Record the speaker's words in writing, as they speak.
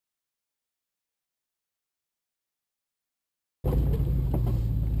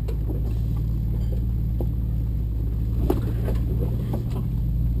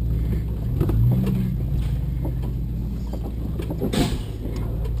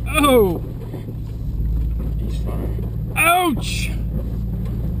Oh! He's fine. Ouch!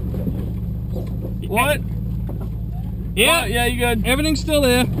 What? Yeah, what? Yeah, you good? Everything's still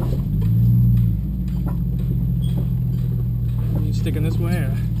there. You sticking this way?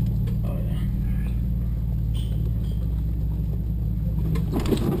 Or? Oh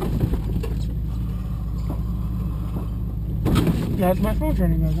yeah. That's my phone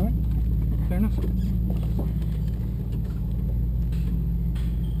turning back on. Fair enough.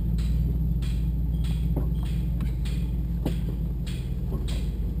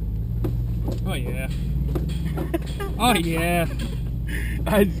 Oh yeah. Oh yeah.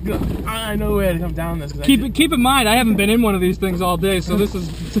 I know where to come down this. Keep in mind, I haven't been in one of these things all day, so this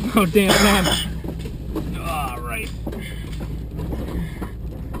is about damn time. All right.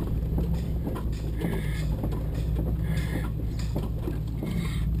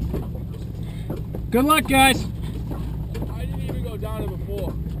 Good luck, guys. I didn't even go down it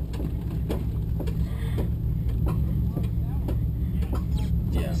before.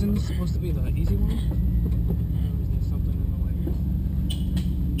 Yeah. Isn't this supposed to be the easy one? Or is there something in the way?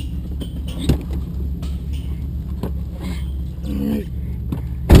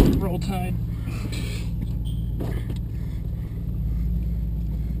 Alright. Roll Tide.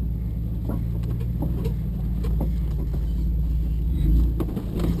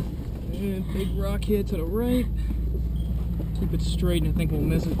 And big rock here to the right. Keep it straight and I think we'll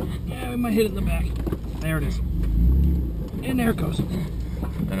miss it. Yeah, we might hit it in the back. There it is. And there it goes.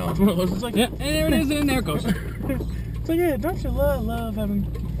 I know, it's one of those, it's like... Yeah, and there it is, and there it goes. It's like, yeah, don't you love having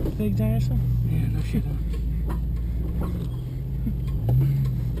big tires? Yeah, no shit, huh?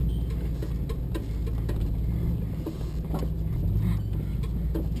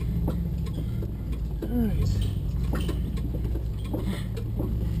 Alright.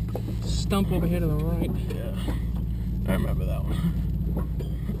 Stump over here to the right. Yeah. I remember that one.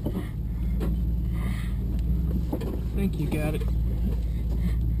 I think you got it.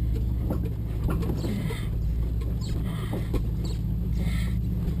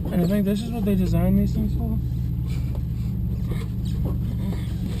 And I think this is what they designed these things for?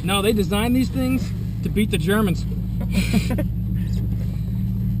 No, they designed these things to beat the Germans.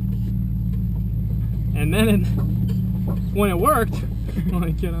 And then when it worked,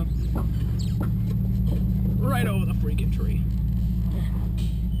 like, you know, right over the freaking tree.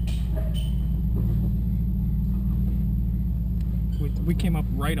 We came up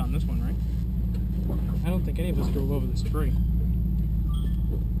right on this one, right? I don't think any of us drove over this tree.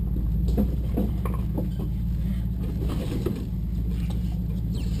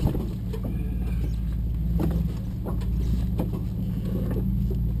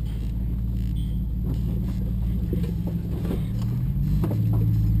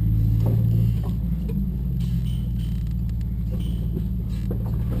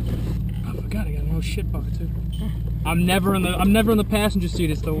 Shit bucket too. I'm never in the passenger seat.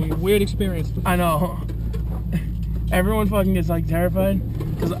 It's the weird experience. I know. Everyone fucking gets like terrified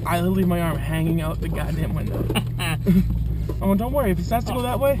because I leave my arm hanging out the goddamn window. Oh, don't worry. If it starts to go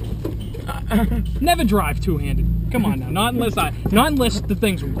that way, never drive two-handed. Come on now. Not unless the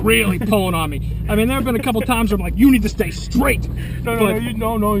thing's really pulling on me. I mean, there have been a couple times where I'm like, you need to stay straight. No,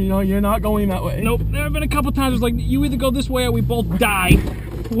 you're not going that way. Nope. There have been a couple times where it's like, you either go this way or we both die.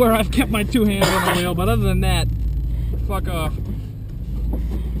 Where I've kept my two hands on the wheel, but other than that, fuck off.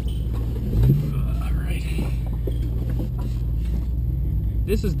 Alright.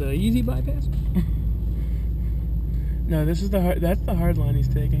 This is the easy bypass? No, this is that's the hard line he's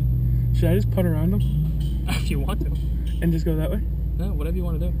taking. Should I just put around him? If you want to. And just go that way? No, whatever you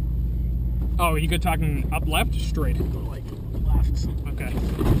want to do. Oh, are you good talking up left or straight? Go like left. Okay.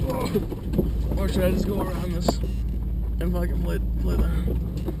 Or should I just go around this and fucking play that?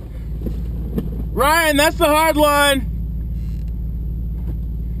 Ryan, that's the hard line!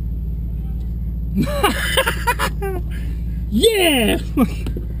 Yeah!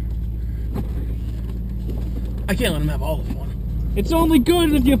 I can't let him have all of one. It's only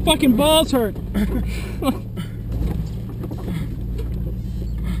good if your fucking balls hurt.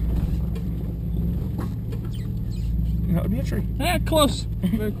 That would be a tree. Yeah, close.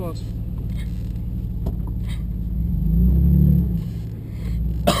 Very close.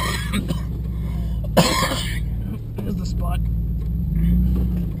 Here's the spot.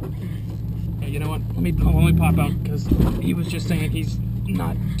 Yeah, you know what? Let me pop out because he was just saying he's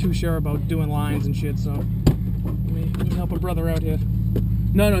not too sure about doing lines and shit. So let me help a brother out here.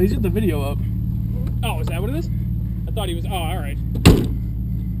 No, he did the video up. Oh, is that what it is? I thought he was. Oh, all right.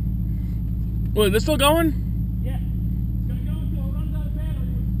 Wait, is this still going? Yeah. It's gonna go until it runs out of battery.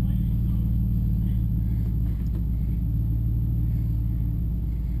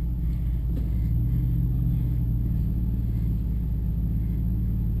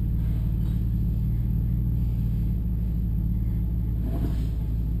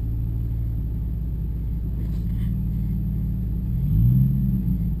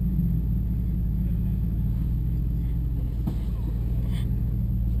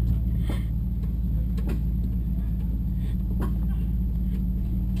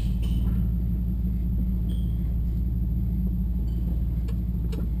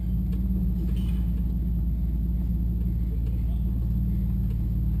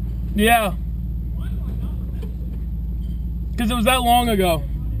 Yeah. Because it was that long ago.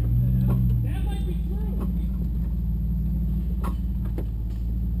 That might be true.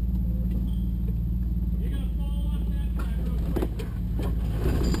 You're gonna fall off that side real quick.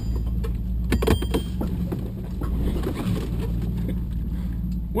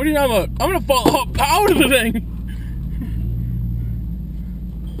 What are you talking about? I'm gonna fall out of the thing.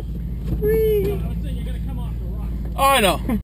 No, I was saying you're gonna come off the rock. Oh, I know.